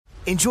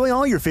Enjoy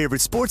all your favorite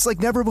sports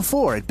like never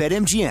before at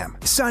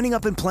BetMGM. Signing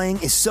up and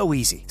playing is so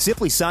easy.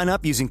 Simply sign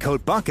up using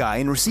code Buckeye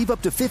and receive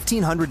up to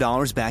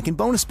 $1,500 back in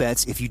bonus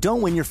bets if you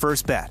don't win your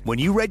first bet. When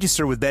you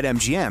register with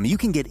BetMGM, you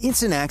can get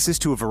instant access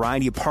to a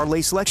variety of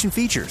parlay selection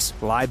features,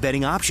 live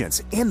betting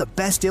options, and the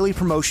best daily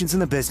promotions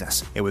in the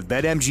business. And with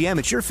BetMGM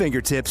at your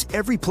fingertips,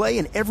 every play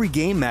and every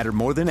game matter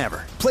more than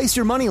ever. Place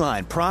your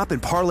moneyline, prop,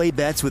 and parlay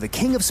bets with the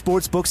king of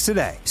sportsbooks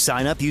today.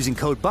 Sign up using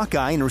code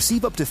Buckeye and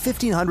receive up to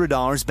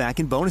 $1,500 back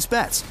in bonus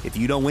bets if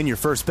you don't win your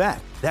first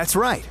bet. That's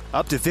right,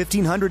 up to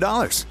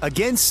 $1,500.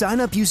 Again, sign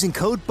up using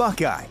code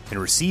Buckeye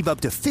and receive up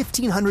to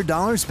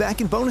 $1,500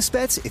 back in bonus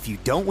bets if you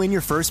don't win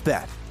your first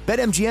bet.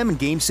 BetMGM and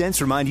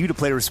GameSense remind you to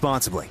play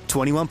responsibly.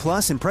 21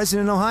 plus and present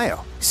in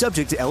Ohio.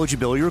 Subject to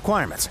eligibility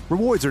requirements.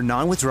 Rewards are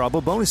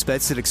non-withdrawable bonus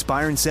bets that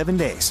expire in 7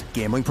 days.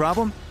 Gambling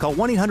problem? Call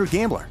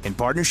 1-800-GAMBLER in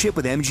partnership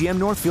with MGM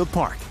Northfield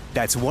Park.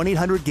 That's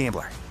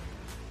 1-800-GAMBLER.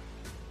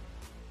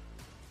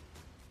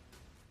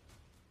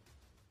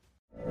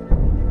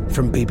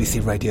 From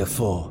BBC Radio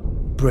 4,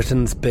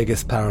 Britain's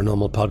biggest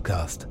paranormal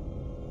podcast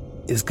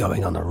is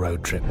going on a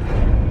road trip.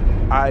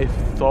 I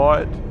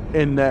thought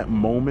in that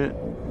moment,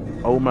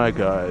 oh my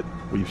God,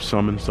 we've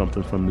summoned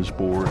something from this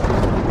board.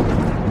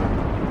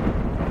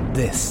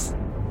 This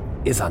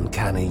is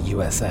Uncanny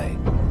USA.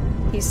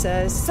 He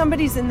says,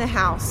 somebody's in the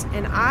house,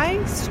 and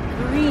I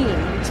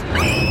screamed.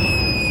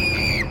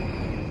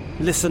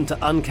 Listen to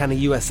Uncanny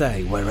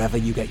USA wherever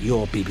you get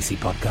your BBC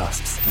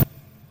podcasts,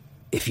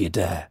 if you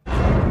dare.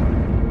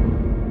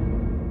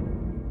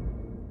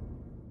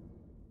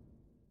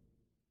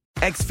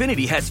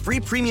 Xfinity has free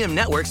premium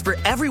networks for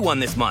everyone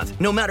this month,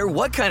 no matter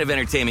what kind of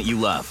entertainment you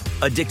love.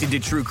 Addicted to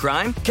true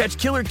crime? Catch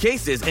killer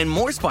cases and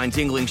more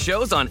spine-tingling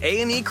shows on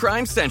A&E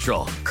Crime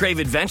Central. Crave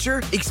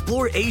adventure?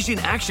 Explore Asian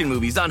action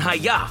movies on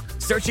Hayya.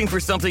 Searching for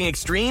something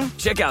extreme?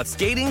 Check out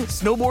skating,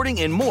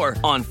 snowboarding, and more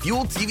on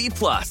Fuel TV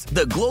Plus,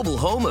 the global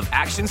home of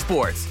action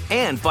sports.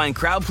 And find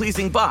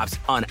crowd-pleasing bops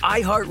on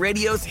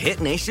iHeartRadio's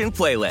Hit Nation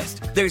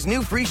playlist. There's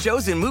new free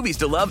shows and movies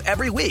to love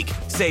every week.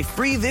 Say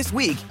free this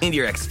week in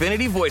your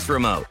Xfinity voice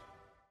remote.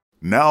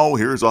 Now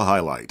here's a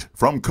highlight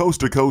from Coast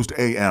to Coast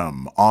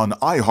AM on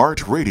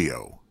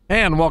iHeartRadio.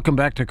 And welcome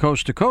back to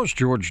Coast.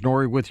 George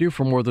Norrie with you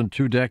for more than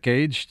 2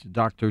 decades.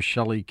 Dr.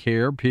 Shelley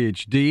Kerr,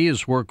 Ph.D.,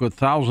 has worked with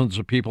thousands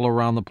of people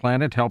around the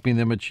planet, helping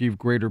them achieve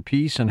greater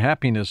peace and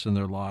happiness in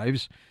their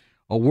lives.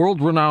 A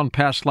world-renowned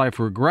past life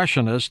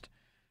regressionist,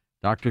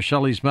 Dr.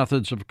 Shelley's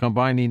methods of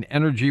combining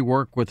energy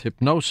work with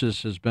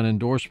hypnosis has been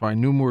endorsed by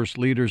numerous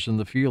leaders in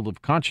the field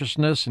of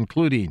consciousness,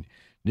 including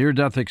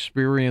near-death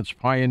experience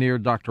pioneer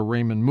Dr.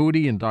 Raymond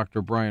Moody and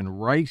Dr. Brian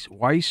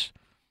Weiss.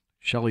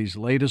 Shelley's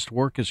latest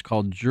work is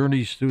called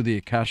Journeys Through the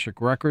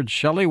Akashic Records.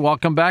 Shelley,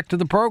 welcome back to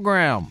the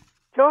program.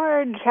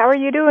 George, how are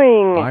you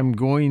doing? I'm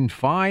going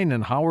fine,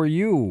 and how are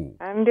you?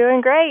 I'm doing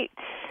great.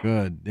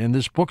 Good. And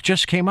this book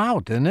just came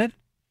out, didn't it?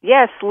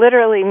 Yes,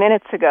 literally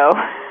minutes ago.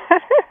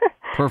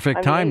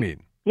 Perfect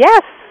timing.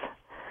 Yes.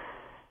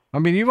 I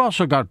mean, you've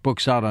also got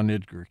books out on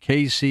Edgar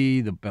Cayce,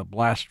 The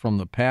Blast from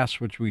the Past,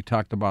 which we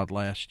talked about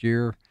last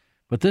year.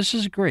 But this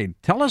is great.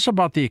 Tell us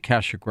about the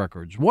Akashic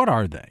Records. What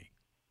are they?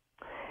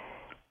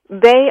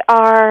 They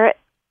are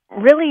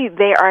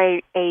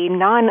a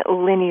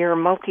non-linear,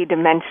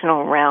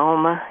 multidimensional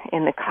realm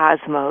in the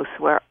cosmos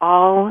where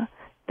all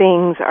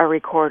things are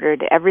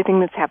recorded.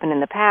 Everything that's happened in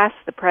the past,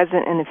 the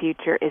present, and the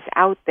future is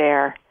out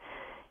there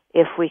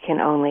if we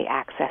can only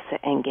access it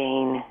and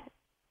gain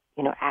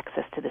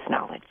access to this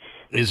knowledge.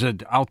 Is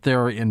it out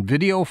there in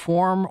video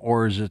form,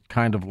 or is it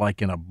kind of like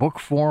in a book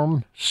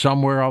form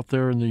somewhere out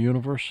there in the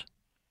universe?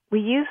 We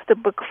use the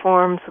book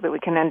form so that we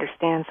can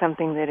understand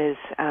something that is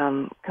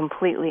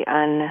completely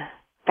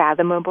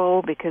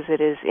unfathomable because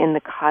it is in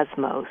the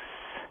cosmos.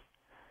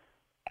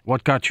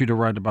 What got you to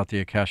write about the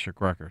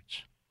Akashic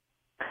Records?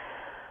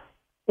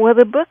 Well,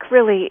 the book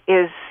really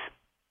is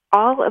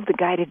all of the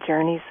guided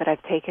journeys that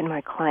I've taken my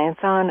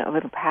clients on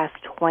over the past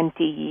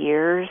 20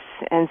 years.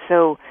 And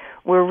so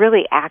we're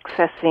really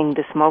accessing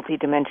this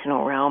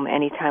multidimensional realm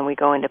anytime we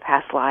go into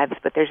past lives,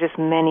 but there's just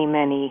many,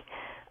 many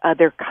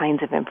other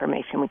kinds of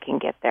information we can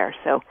get there.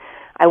 So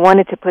I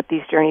wanted to put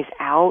these journeys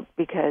out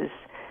because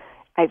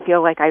I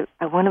feel like I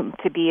want them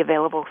to be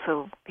available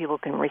so people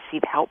can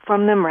receive help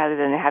from them rather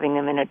than having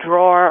them in a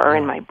drawer or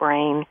in my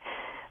brain,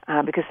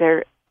 because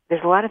there's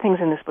a lot of things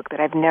in this book that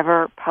I've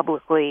never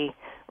publicly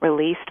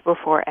released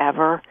before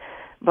ever.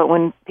 But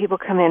when people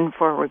come in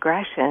for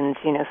regressions,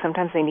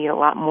 sometimes they need a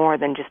lot more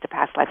than just a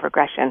past life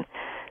regression.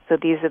 So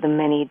these are the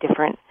many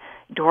different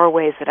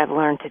doorways that I've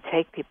learned to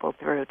take people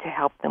through to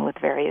help them with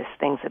various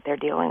things that they're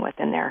dealing with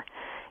in their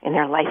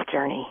life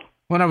journey.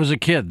 When I was a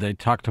kid, they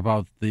talked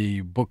about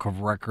the book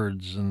of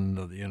records and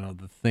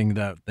the thing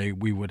that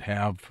we would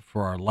have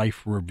for our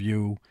life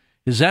review.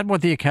 Is that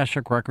what the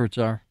Akashic Records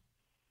are?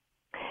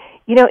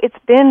 It's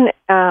been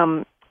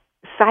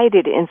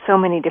cited in so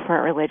many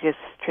different religious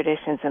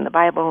traditions in the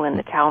Bible and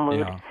the Talmud.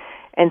 Yeah.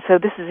 And so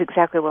this is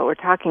exactly what we're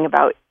talking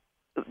about.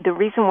 The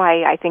reason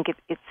why I think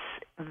it's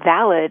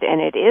valid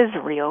and it is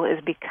real is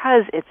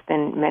because it's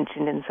been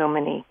mentioned in so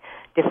many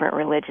different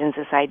religions,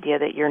 this idea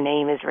that your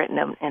name is written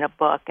in a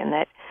book and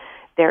that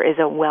there is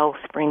a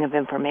wellspring of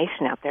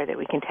information out there that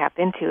we can tap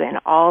into. And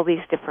all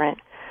these different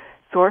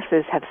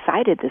sources have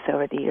cited this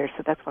over the years,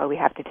 so that's why we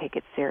have to take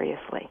it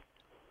seriously.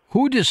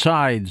 Who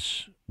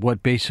decides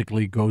what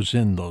basically goes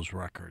in those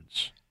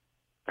records?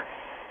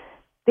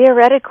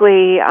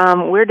 Theoretically,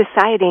 we're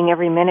deciding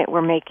every minute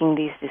we're making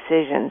these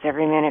decisions.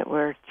 Every minute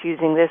we're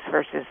choosing this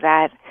versus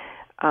that.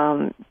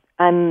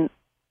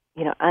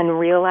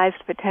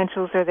 Unrealized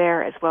potentials are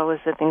there, as well as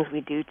the things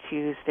we do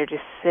choose. They're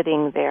just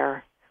sitting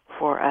there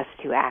for us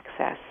to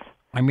access.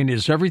 I mean,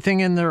 is everything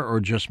in there or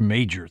just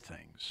major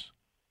things?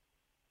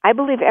 I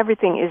believe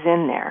everything is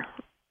in there.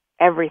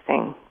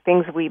 Everything.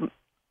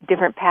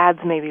 Different paths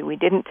maybe we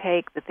didn't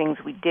take, the things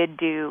we did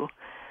do,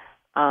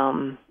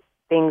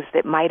 things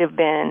that might have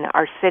been,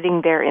 are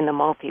sitting there in the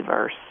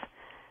multiverse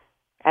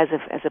as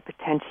a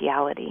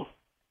potentiality.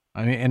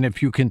 I mean, and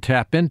if you can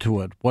tap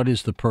into it, what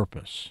is the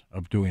purpose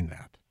of doing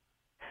that?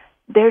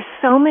 There's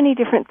so many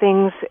different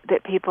things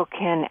that people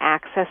can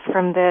access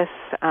from this,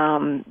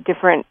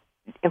 different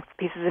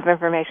pieces of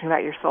information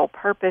about your soul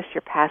purpose,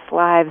 your past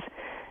lives,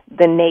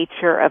 the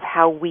nature of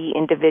how we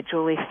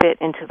individually fit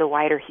into the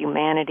wider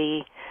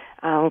humanity,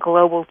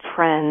 global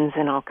trends,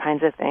 and all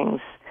kinds of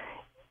things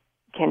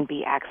can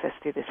be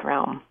accessed through this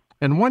realm.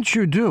 And once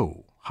you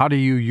do, how do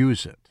you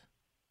use it?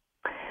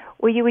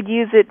 Well, you would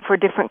use it for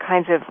different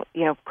kinds of,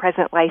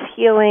 present life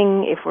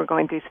healing, if we're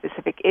going through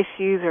specific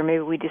issues, or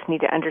maybe we just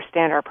need to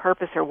understand our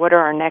purpose, or what are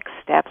our next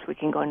steps. We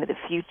can go into the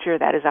future.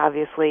 That is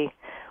obviously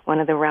one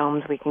of the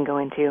realms we can go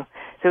into.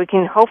 So we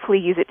can hopefully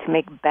use it to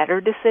make better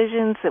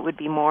decisions that would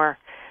be more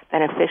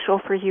beneficial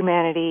for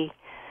humanity,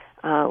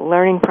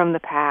 learning from the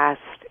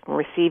past,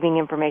 receiving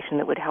information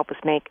that would help us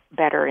make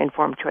better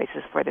informed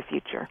choices for the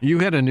future. You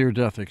had a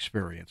near-death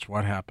experience.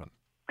 What happened?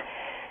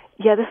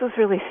 Yeah, this was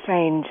really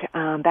strange.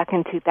 Back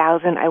in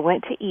 2000, I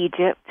went to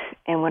Egypt,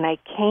 and when I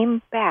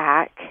came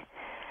back,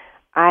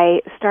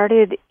 I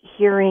started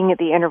hearing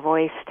the inner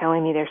voice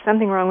telling me, there's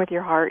something wrong with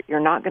your heart, you're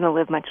not going to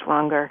live much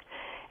longer.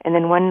 And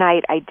then one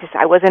night,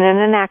 I wasn't in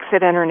an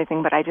accident or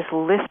anything, but I just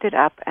lifted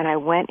up, and I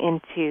went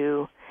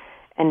into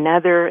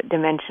another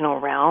dimensional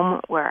realm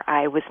where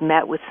I was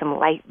met with some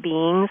light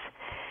beings,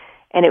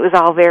 and it was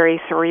all very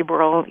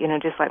cerebral,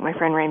 just like my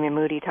friend Raymond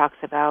Moody talks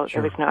about.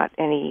 Sure. There was not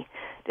any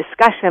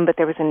discussion, but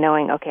there was a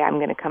knowing, okay, I'm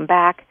going to come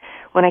back.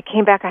 When I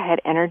came back, I had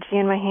energy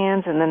in my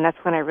hands, and then that's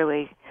when I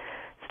really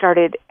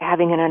started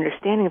having an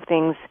understanding of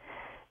things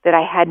that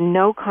I had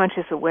no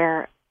conscious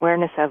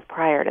awareness of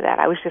prior to that.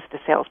 I was just a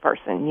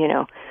salesperson,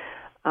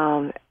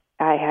 I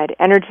had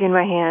energy in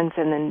my hands,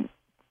 and then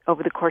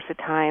over the course of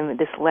time,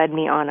 this led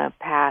me on a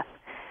path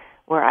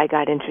where I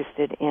got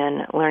interested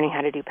in learning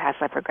how to do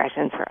past life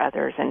regressions for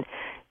others and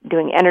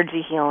doing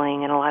energy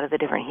healing, and a lot of the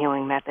different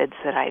healing methods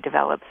that I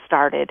developed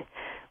started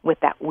with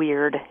that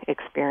weird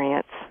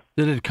experience.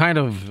 Did it kind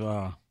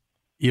of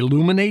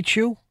illuminate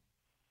you?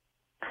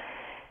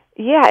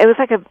 Yeah, it was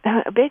like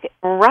a big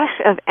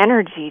rush of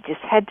energy, just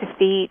head to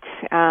feet.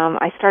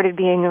 I started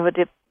being able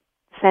to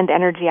send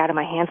energy out of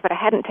my hands, but I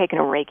hadn't taken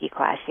a Reiki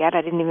class yet.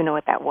 I didn't even know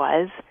what that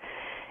was.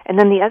 And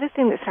then the other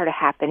thing that started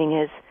happening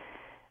is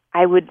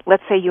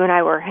let's say you and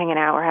I were hanging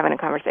out, we're having a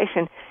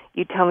conversation,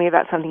 you'd tell me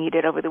about something you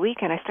did over the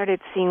weekend. I started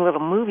seeing little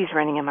movies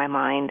running in my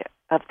mind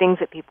of things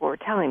that people were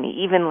telling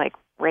me, even like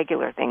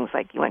regular things,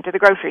 like you went to the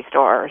grocery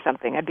store or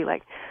something. I'd be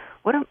like,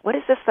 what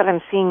is this that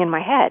I'm seeing in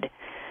my head?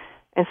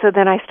 And so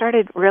then I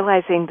started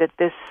realizing that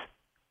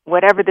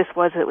whatever this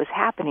was that was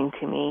happening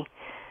to me,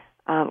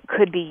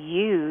 could be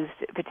used,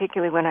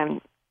 particularly when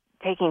I'm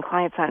taking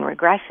clients on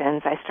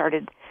regressions. I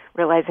started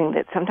realizing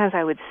that sometimes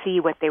I would see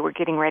what they were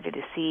getting ready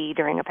to see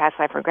during a past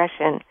life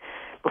regression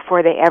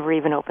before they ever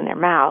even open their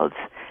mouths.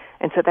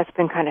 And so that's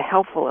been kind of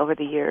helpful over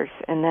the years.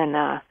 And then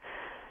a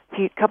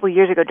couple of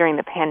years ago during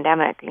the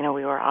pandemic,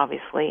 we were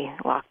obviously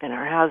locked in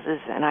our houses,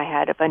 and I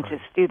had a bunch of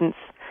students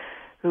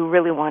who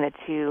really wanted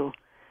to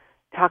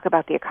talk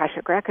about the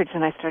Akashic Records,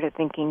 and I started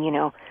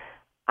thinking,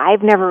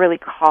 I've never really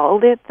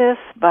called it this,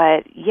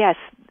 but yes,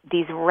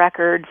 these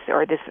records,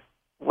 or this,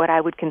 what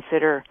I would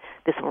consider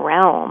this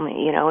realm,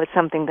 it's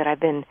something that I've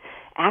been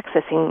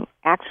accessing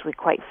actually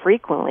quite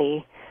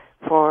frequently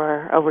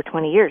for over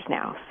 20 years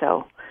now.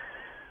 So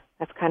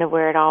that's kind of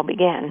where it all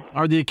began.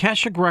 Are the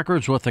Akashic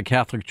Records what the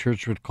Catholic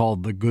Church would call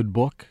the good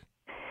book?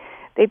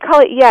 They'd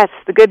call it, yes,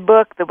 the good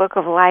book, the book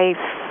of life,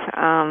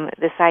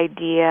 this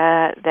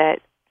idea that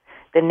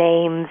the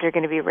names are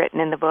going to be written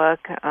in the book.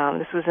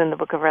 This was in the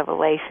book of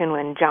Revelation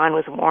when John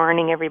was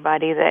warning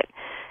everybody that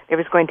there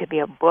was going to be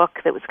a book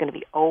that was going to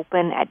be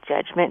open at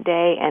Judgment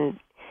Day, and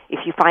if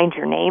you find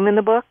your name in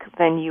the book,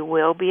 then you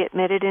will be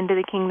admitted into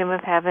the kingdom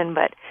of heaven.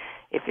 But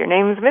if your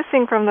name's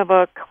missing from the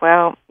book,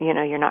 well,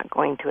 you're not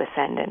going to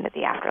ascend into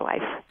the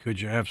afterlife.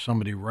 Could you have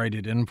somebody write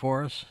it in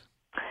for us?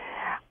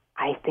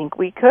 I think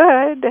we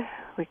could.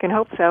 We can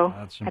hope so.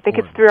 I think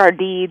it's through our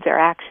deeds, our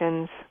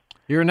actions.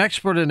 You're an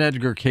expert in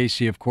Edgar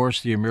Cayce, of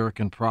course, the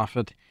American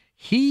prophet.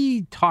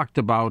 He talked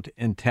about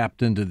and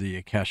tapped into the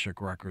Akashic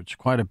Records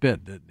quite a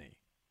bit, didn't he?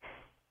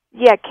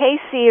 Yeah,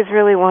 Casey is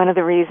really one of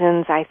the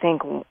reasons I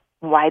think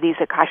why these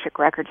Akashic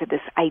records, or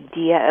this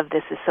idea of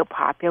this, is so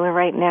popular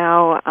right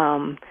now.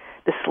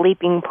 The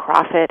sleeping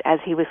prophet, as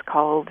he was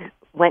called,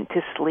 went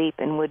to sleep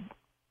and would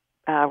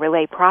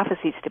relay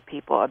prophecies to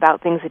people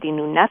about things that he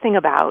knew nothing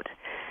about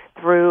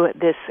through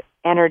this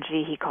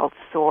energy he called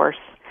Source.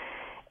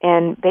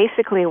 And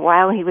basically,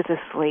 while he was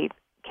asleep,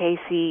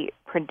 Casey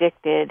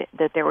predicted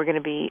that there were going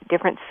to be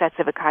different sets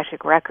of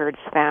Akashic records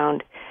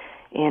found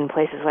in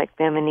places like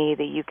Bimini,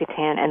 the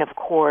Yucatan, and of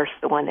course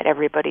the one that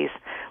everybody's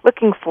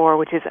looking for,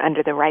 which is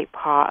under the right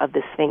paw of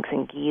the Sphinx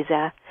in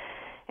Giza.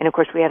 And of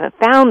course we haven't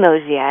found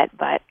those yet,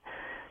 but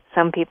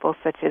some people,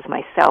 such as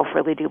myself,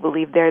 really do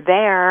believe they're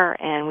there,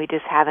 and we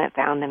just haven't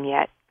found them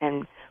yet,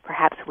 and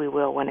perhaps we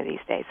will one of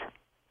these days.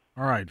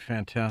 All right,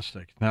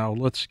 fantastic. Now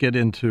let's get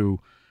into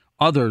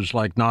others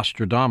like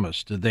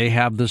Nostradamus. Did they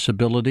have this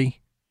ability?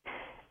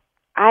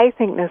 I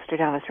think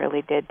Nostradamus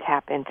really did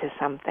tap into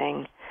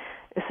something.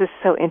 This is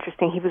so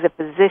interesting. He was a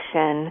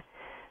physician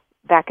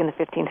back in the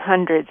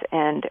 1500s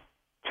and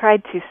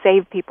tried to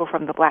save people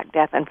from the Black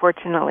Death.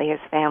 Unfortunately, his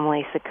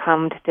family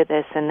succumbed to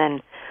this, and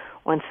then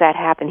once that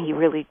happened, he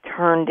really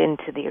turned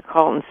into the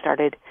occult and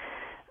started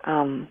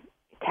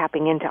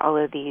tapping into all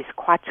of these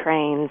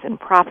quatrains and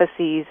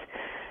prophecies.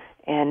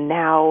 And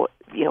now,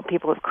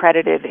 people have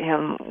credited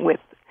him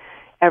with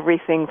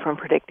everything from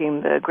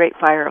predicting the Great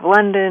Fire of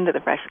London to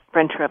the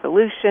French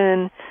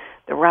Revolution,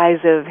 the rise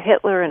of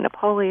Hitler and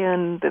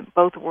Napoleon,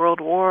 both world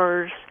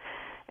wars,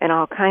 and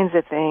all kinds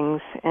of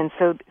things. And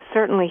so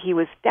certainly he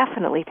was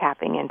definitely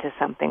tapping into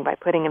something by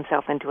putting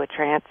himself into a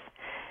trance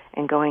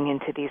and going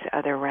into these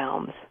other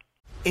realms.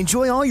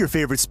 Enjoy all your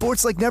favorite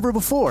sports like never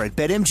before at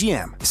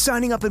BetMGM.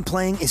 Signing up and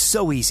playing is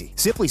so easy.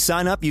 Simply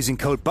sign up using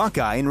code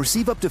Buckeye and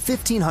receive up to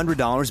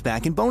 $1,500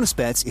 back in bonus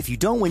bets if you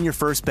don't win your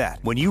first bet.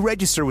 When you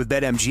register with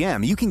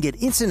BetMGM, you can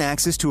get instant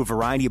access to a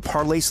variety of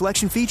parlay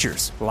selection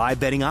features, live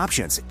betting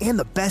options, and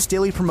the best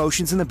daily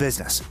promotions in the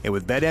business. And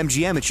with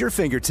BetMGM at your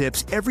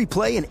fingertips, every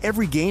play and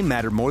every game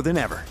matter more than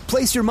ever.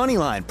 Place your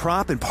moneyline,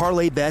 prop, and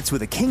parlay bets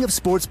with the king of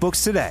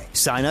sportsbooks today.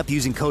 Sign up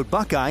using code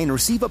Buckeye and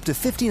receive up to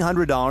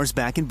 $1,500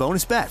 back in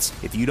bonus bets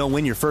if you don't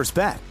win your first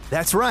bet.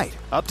 That's right,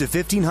 up to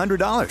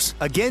 $1,500.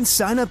 Again,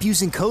 sign up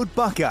using code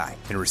Buckeye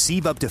and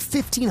receive up to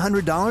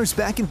 $1,500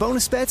 back in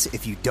bonus bets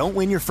if you don't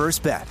win your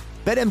first bet.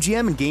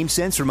 BetMGM and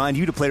GameSense remind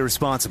you to play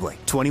responsibly.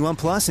 21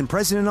 plus and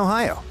present in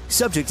Ohio.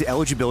 Subject to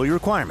eligibility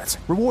requirements.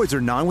 Rewards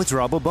are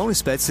non-withdrawable bonus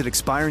bets that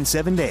expire in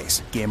 7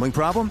 days. Gambling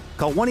problem?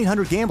 Call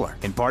 1-800-GAMBLER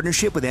in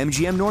partnership with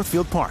MGM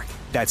Northfield Park.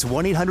 That's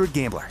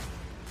 1-800-GAMBLER.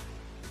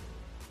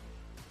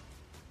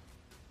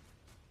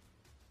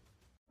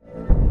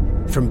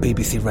 From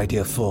BBC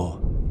Radio 4,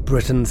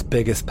 Britain's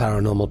biggest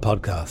paranormal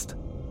podcast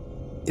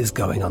is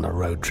going on a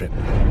road trip.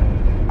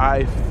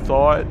 I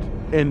thought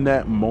in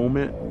that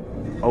moment,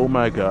 oh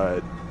my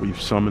God, we've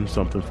summoned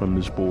something from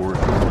this board.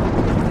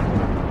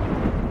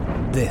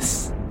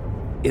 This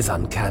is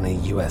Uncanny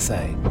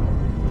USA.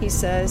 He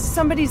says,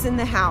 somebody's in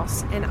the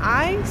house, and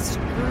I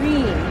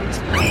screamed.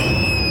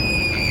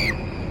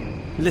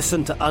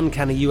 Listen to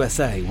Uncanny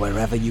USA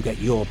wherever you get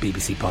your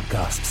BBC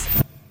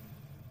podcasts,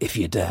 if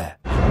you dare.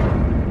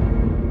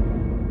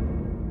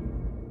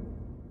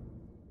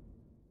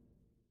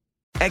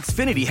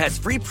 Xfinity has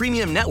free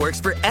premium networks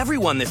for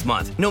everyone this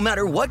month, no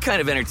matter what kind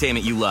of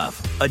entertainment you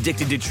love.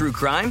 Addicted to true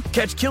crime?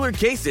 Catch killer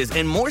cases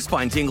and more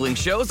spine-tingling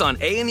shows on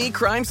A&E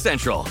Crime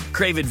Central.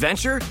 Crave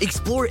adventure?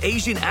 Explore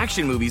Asian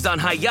action movies on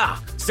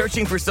Hi-YAH.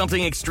 Searching for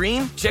something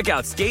extreme? Check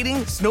out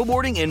skating,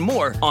 snowboarding, and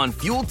more on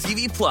Fuel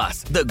TV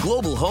Plus, the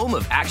global home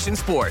of action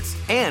sports.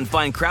 And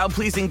find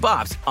crowd-pleasing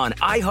bops on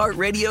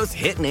iHeartRadio's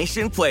Hit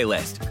Nation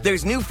playlist.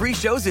 There's new free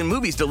shows and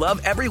movies to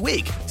love every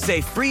week. Say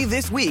free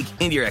this week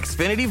in your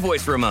Xfinity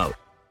voice remote.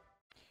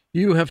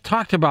 You have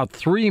talked about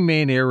three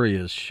main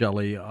areas,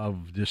 Shelley,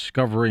 of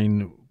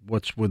discovering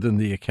what's within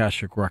the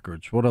Akashic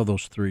Records. What are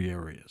those three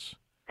areas?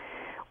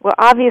 Well,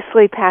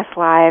 obviously, past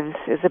lives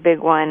is a big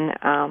one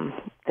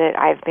that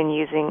I've been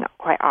using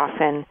quite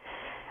often.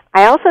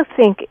 I also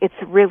think it's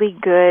really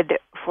good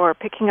for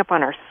picking up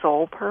on our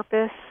soul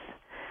purpose.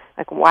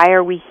 Like, why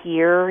are we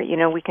here?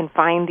 We can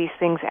find these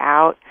things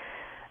out.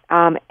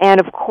 And,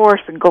 of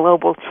course,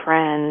 global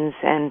trends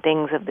and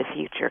things of the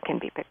future can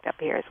be picked up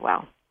here as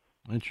well.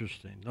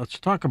 Interesting. Let's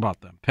talk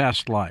about them.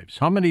 Past lives.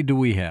 How many do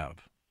we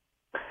have?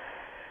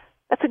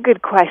 That's a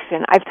good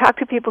question. I've talked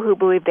to people who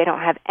believe they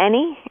don't have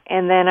any,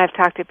 and then I've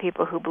talked to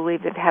people who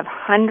believe they have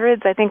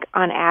hundreds. I think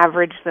on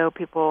average, though,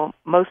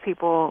 most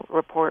people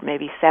report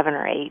maybe 7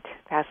 or 8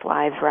 past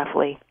lives,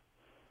 roughly.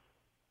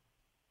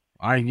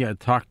 I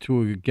talked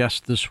to a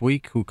guest this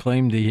week who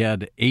claimed he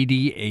had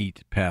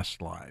 88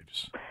 past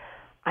lives.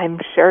 I'm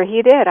sure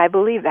he did. I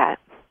believe that.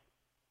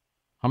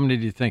 How many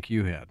do you think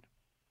you had?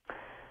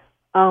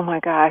 Oh my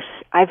gosh,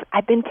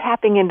 I've been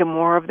tapping into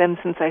more of them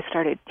since I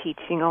started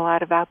teaching a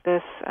lot about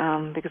this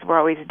because we're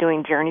always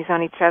doing journeys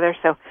on each other.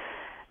 So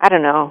I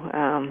don't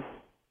know,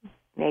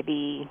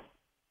 maybe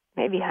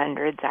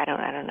hundreds. I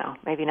don't know.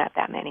 Maybe not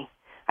that many.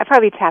 I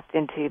probably tapped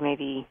into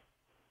maybe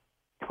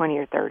 20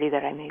 or 30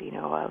 that I maybe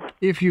know of.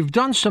 If you've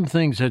done some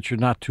things that you're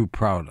not too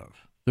proud of,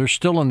 they're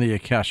still in the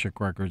Akashic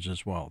records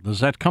as well.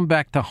 Does that come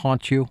back to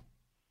haunt you?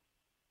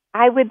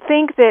 I would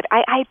think that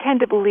I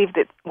tend to believe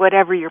that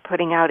whatever you're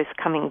putting out is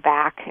coming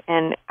back.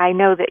 And I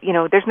know that,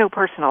 there's no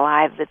person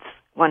alive that's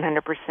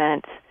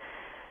 100%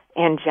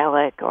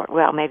 angelic, or,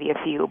 well, maybe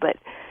a few, but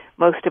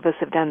most of us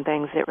have done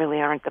things that really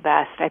aren't the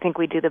best. I think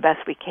we do the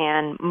best we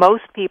can.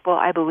 Most people,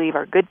 I believe,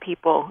 are good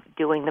people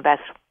doing the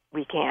best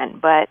we can.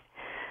 But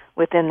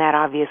within that,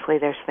 obviously,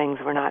 there's things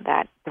we're not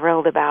that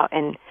thrilled about.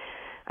 And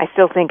I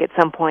still think at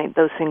some point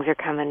those things are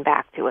coming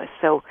back to us.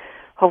 So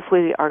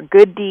hopefully our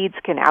good deeds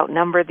can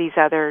outnumber these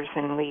others,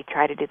 and we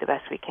try to do the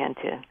best we can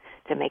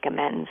to make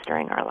amends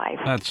during our life.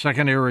 That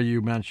second area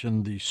you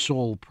mentioned, the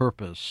soul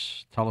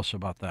purpose. Tell us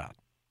about that.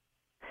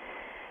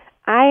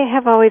 I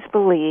have always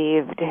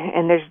believed,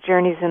 and there's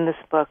journeys in this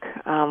book,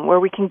 where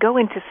we can go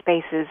into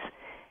spaces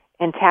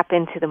and tap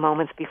into the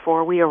moments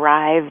before we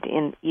arrived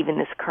in even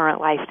this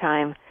current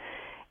lifetime,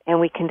 and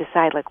we can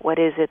decide, like, what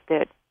is it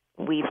that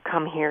we've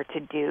come here to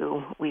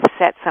do? We've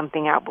set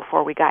something out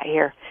before we got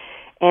here.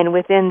 And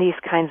within these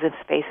kinds of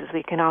spaces,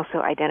 we can also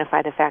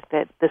identify the fact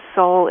that the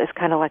soul is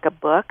kind of like a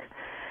book.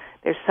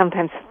 There's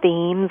sometimes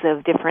themes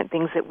of different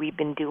things that we've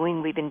been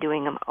doing. We've been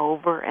doing them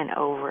over and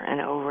over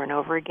and over and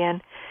over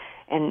again.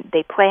 And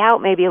they play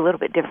out maybe a little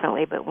bit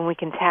differently, but when we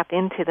can tap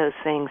into those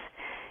things,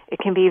 it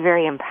can be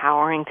very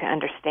empowering to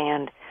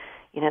understand,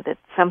 that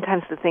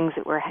sometimes the things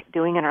that we're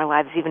doing in our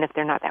lives, even if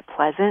they're not that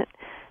pleasant,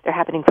 they're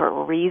happening for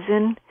a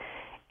reason.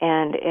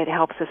 And it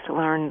helps us to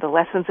learn the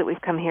lessons that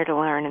we've come here to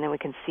learn, and then we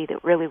can see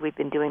that really we've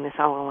been doing this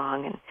all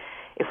along. And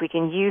if we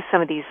can use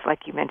some of these,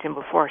 like you mentioned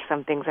before,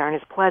 some things aren't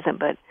as pleasant,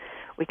 but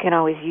we can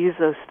always use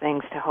those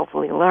things to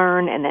hopefully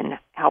learn and then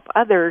help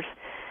others,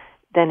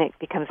 then it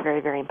becomes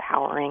very, very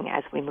empowering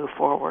as we move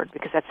forward,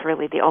 because that's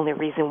really the only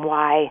reason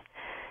why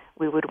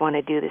we would want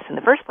to do this in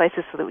the first place,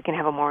 is so that we can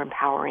have a more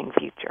empowering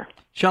future.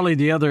 Shelley,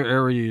 the other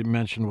area you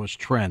mentioned was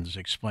trends.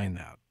 Explain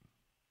that.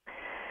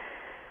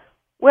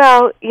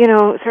 Well,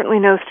 certainly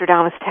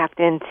Nostradamus tapped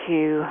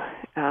into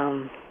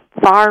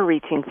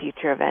far-reaching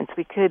future events.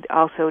 We could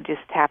also just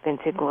tap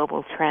into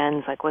global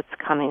trends, like what's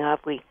coming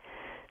up. We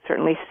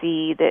certainly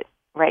see that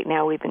right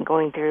now we've been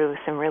going through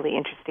some really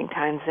interesting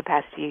times the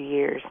past few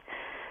years,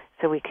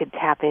 so we could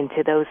tap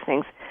into those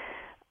things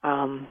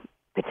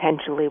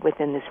potentially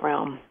within this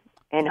realm.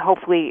 And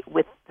hopefully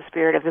with the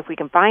spirit of, if we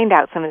can find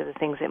out some of the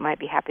things that might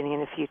be happening in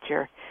the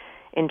future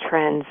in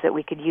trends, that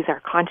we could use our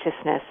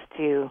consciousness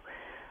to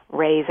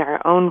raise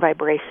our own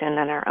vibration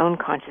and our own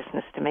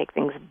consciousness to make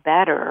things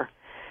better,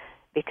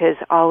 because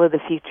all of the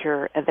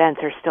future events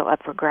are still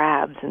up for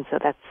grabs. And so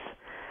that's,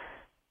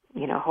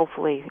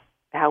 hopefully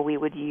how we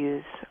would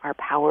use our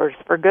powers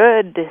for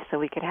good so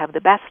we could have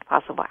the best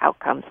possible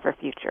outcomes for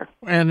future.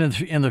 And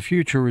in the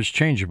future is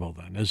changeable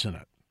then, isn't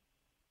it?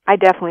 I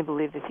definitely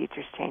believe the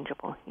future is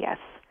changeable, yes.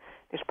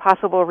 There's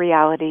possible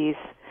realities.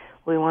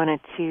 We want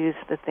to choose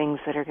the things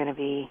that are going to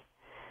be,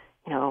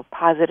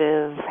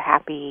 positive,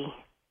 happy,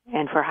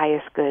 and for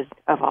highest good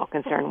of all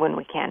concerned when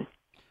we can.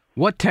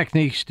 What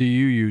techniques do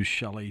you use,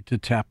 Shelley, to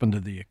tap into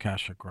the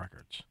Akashic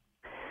records?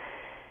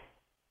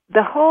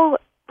 The whole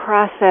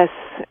process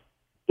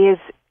is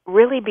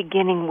really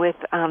beginning with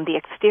the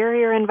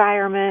exterior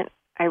environment.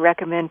 I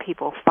recommend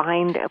people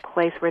find a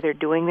place where they're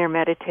doing their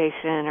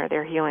meditation or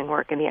their healing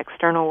work in the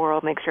external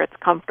world, make sure it's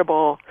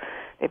comfortable.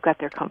 They've got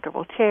their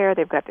comfortable chair,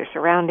 they've got their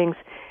surroundings,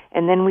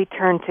 and then we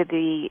turn to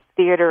the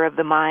theater of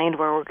the mind,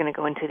 where we're going to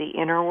go into the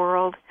inner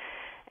world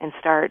and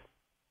start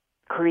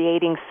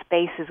creating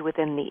spaces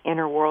within the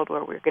inner world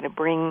where we're going to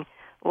bring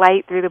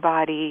light through the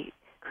body,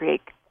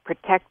 create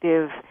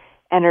protective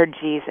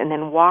energies, and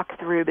then walk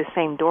through the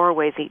same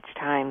doorways each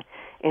time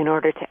in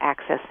order to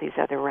access these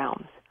other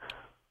realms.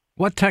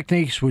 What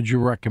techniques would you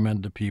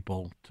recommend to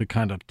people to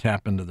kind of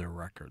tap into their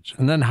records?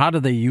 And then how do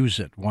they use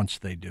it once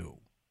they do?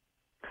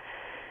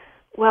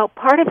 Well,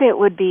 part of it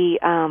would be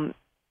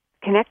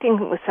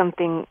connecting with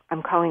something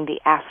I'm calling the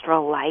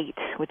astral light,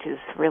 which is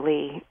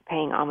really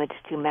paying homage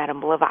to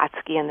Madame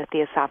Blavatsky and the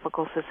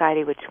Theosophical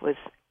Society, which was,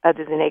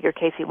 other than Edgar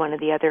Cayce, one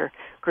of the other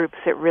groups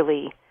that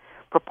really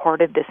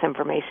purported this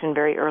information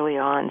very early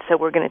on. So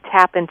we're going to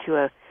tap into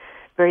a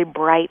very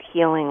bright,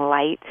 healing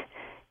light,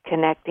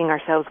 connecting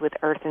ourselves with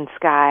earth and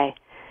sky,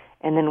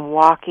 and then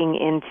walking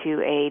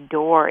into a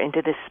door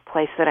into this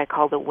place that I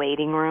call the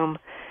waiting room.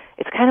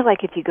 It's kind of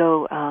like if you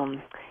go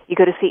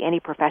to see any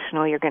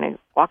professional, you're going to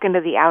walk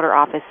into the outer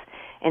office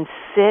and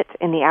sit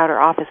in the outer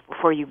office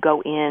before you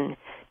go in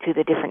to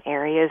the different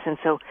areas. And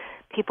so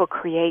people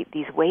create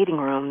these waiting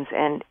rooms,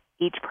 and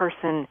each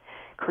person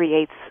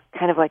creates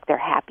kind of like their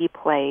happy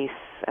place,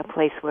 a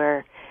place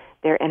where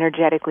they're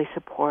energetically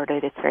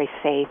supported. It's very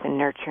safe and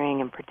nurturing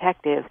and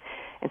protective.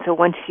 And so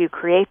once you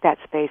create that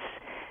space,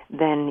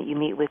 then you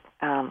meet with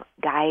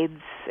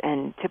guides,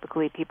 and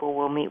typically people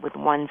will meet with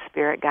one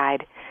spirit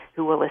guide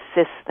who will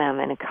assist them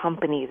and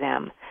accompany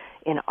them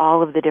in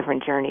all of the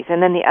different journeys.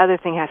 And then the other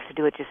thing has to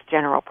do with just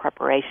general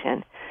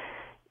preparation.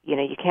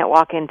 You can't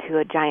walk into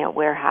a giant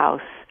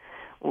warehouse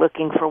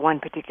looking for one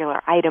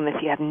particular item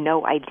if you have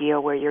no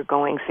idea where you're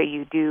going. So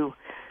you do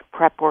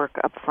prep work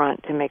up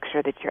front to make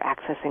sure that you're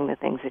accessing the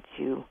things that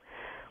you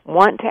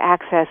want to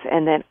access.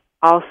 And then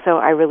also,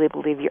 I really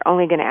believe you're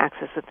only going to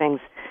access the things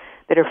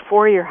that are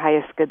for your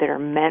highest good, that are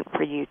meant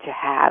for you to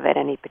have at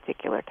any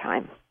particular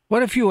time.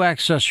 What if you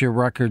access your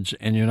records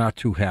and you're not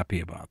too happy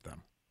about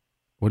them?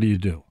 What do you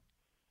do?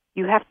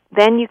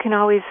 Then you can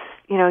always,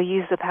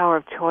 use the power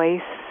of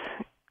choice,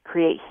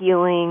 create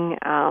healing,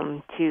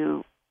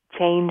 to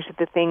change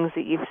the things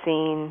that you've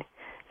seen.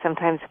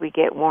 Sometimes we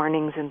get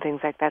warnings and things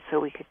like that, so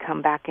we could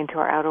come back into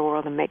our outer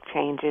world and make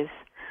changes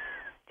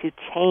to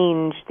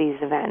change these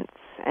events.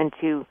 And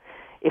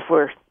if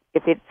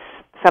it's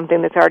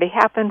something that's already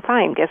happened,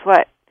 fine. Guess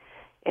what?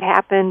 It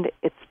happened.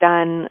 It's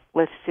done.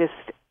 Let's just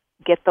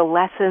get the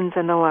lessons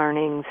and the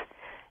learnings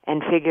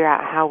and figure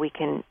out how we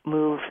can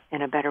move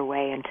in a better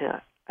way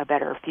into a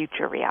better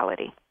future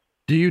reality.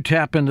 Do you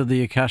tap into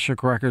the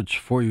Akashic records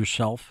for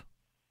yourself?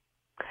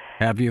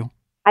 Have you?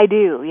 I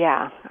do,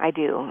 yeah, I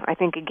do. I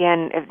think,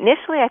 again,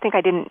 initially I think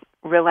I didn't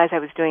realize I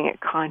was doing it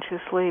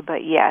consciously,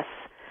 but yes,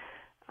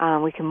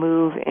 we can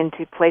move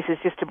into places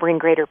just to bring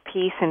greater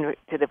peace into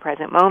the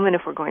present moment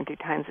if we're going through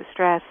times of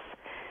stress,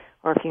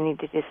 or if you need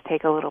to just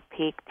take a little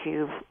peek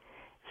to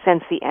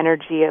sense the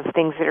energy of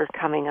things that are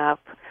coming up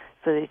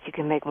so that you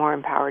can make more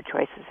empowered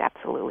choices.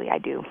 Absolutely, I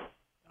do.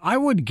 I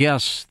would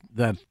guess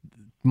that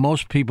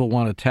most people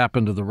want to tap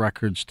into the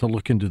records to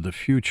look into the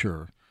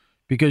future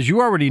because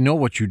you already know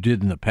what you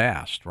did in the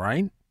past,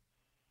 right?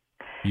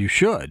 You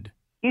should.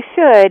 You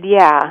should,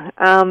 yeah.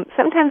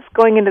 Sometimes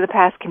going into the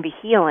past can be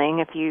healing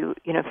if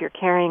if you're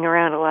carrying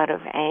around a lot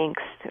of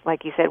angst.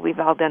 Like you said, we've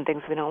all done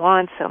things we don't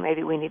want, so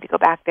maybe we need to go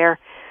back there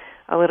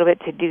a little bit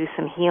to do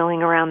some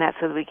healing around that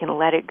so that we can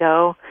let it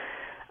go.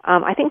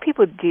 I think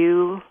people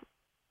do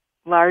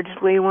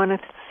largely want to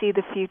see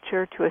the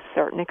future to a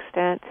certain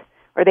extent,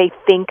 or they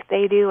think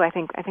they do. I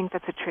think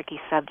that's a tricky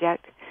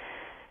subject.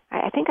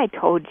 I think I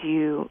told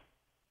you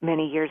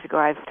many years ago,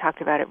 I've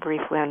talked about it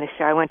briefly on this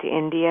show. I went to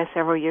India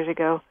several years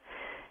ago,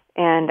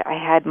 and I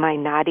had my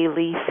Nadi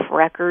leaf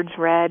records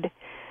read,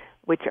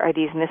 which are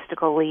these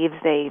mystical leaves.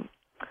 They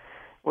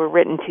were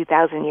written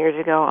 2,000 years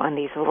ago on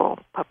these little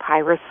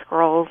papyrus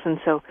scrolls, and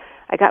so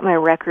I got my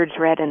records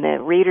read, and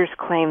the readers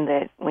claim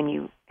that when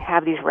you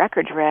have these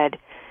records read,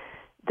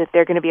 that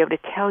they're going to be able to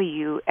tell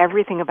you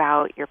everything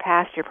about your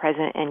past, your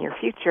present, and your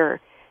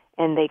future,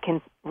 and they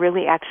can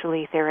really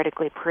actually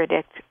theoretically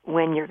predict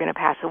when you're going to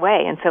pass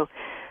away. And so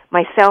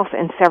myself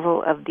and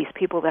several of these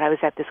people that I was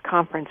at this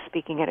conference,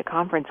 speaking at a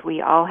conference, we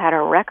all had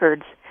our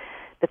records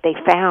that they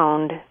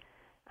found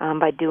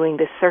by doing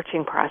this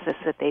searching process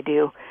that they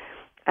do.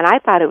 And I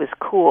thought it was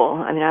cool.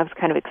 I mean, I was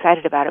kind of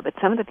excited about it, but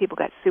some of the people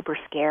got super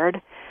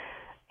scared,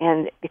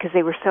 and because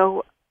they were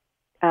so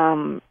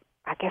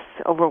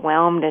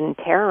overwhelmed and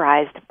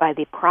terrorized by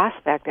the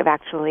prospect of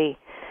actually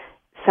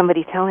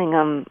somebody telling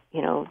them,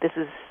 this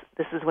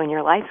is when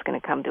your life's going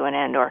to come to an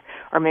end, or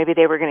maybe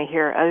they were going to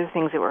hear other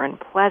things that were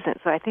unpleasant.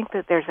 So I think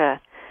that there's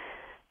a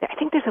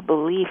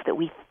belief that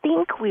we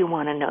think we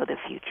want to know the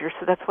future,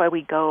 so that's why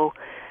we go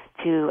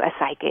to a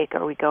psychic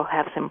or we go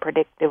have some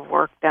predictive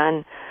work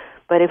done.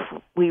 But if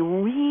we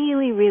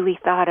really, really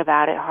thought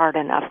about it hard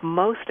enough,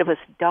 most of us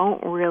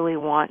don't really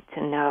want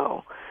to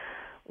know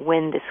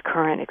when this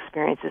current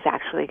experience is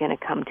actually going to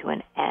come to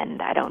an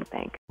end, I don't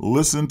think.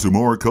 Listen to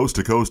more Coast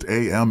to Coast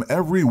AM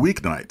every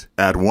weeknight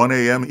at 1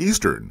 a.m.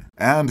 Eastern,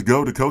 and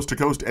go to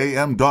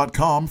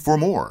coasttocoastam.com for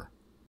more.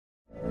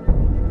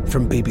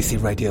 From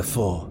BBC Radio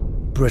 4,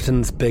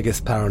 Britain's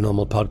biggest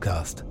paranormal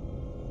podcast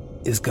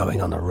is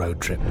going on a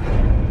road trip.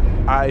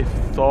 I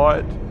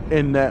thought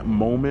in that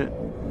moment,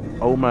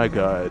 oh my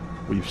God,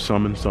 we've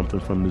summoned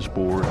something from this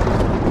board.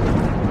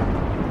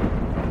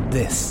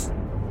 This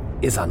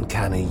is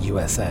Uncanny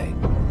USA.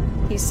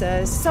 He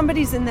says,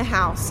 somebody's in the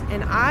house,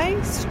 and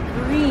I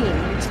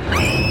screamed.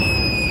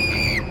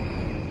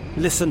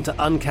 Listen to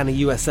Uncanny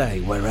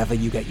USA wherever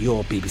you get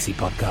your BBC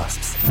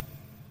podcasts,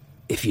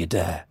 if you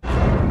dare.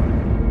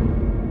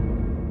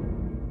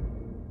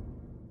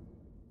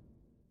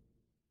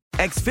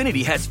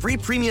 Xfinity has free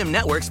premium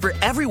networks for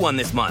everyone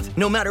this month,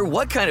 no matter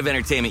what kind of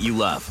entertainment you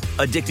love.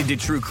 Addicted to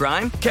true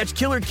crime? Catch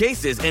killer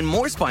cases and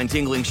more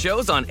spine-tingling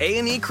shows on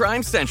A&E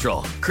Crime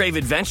Central. Crave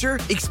adventure?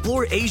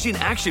 Explore Asian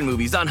action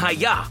movies on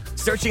Hi-Ya.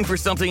 Searching for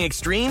something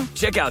extreme?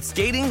 Check out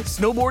skating,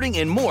 snowboarding,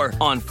 and more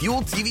on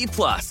Fuel TV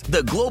Plus,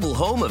 the global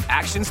home of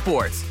action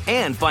sports.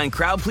 And find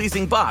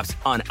crowd-pleasing bops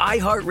on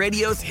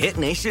iHeartRadio's Hit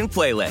Nation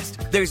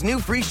playlist. There's new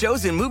free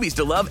shows and movies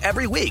to love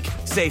every week.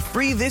 Say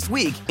free this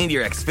week in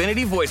your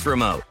Xfinity voice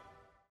remote.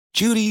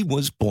 Judy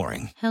was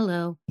boring.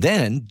 Hello.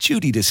 Then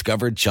Judy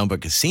discovered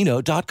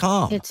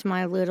ChumbaCasino.com. It's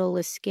my little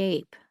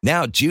escape.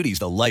 Now Judy's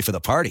the life of the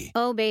party.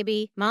 Oh,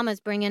 baby,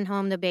 mama's bringing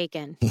home the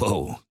bacon.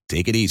 Whoa,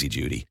 take it easy,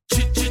 Judy.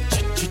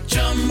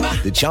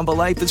 The Chumba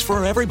life is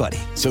for everybody.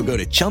 So go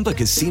to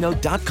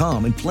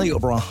ChumbaCasino.com and play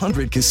over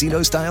 100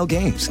 casino-style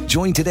games.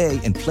 Join today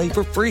and play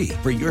for free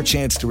for your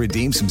chance to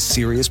redeem some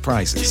serious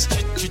prizes.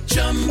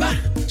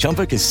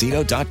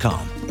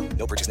 ChumbaCasino.com.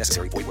 No purchase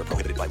necessary. Void where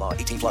prohibited by law.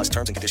 18 plus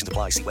terms and conditions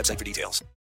apply. See website for details.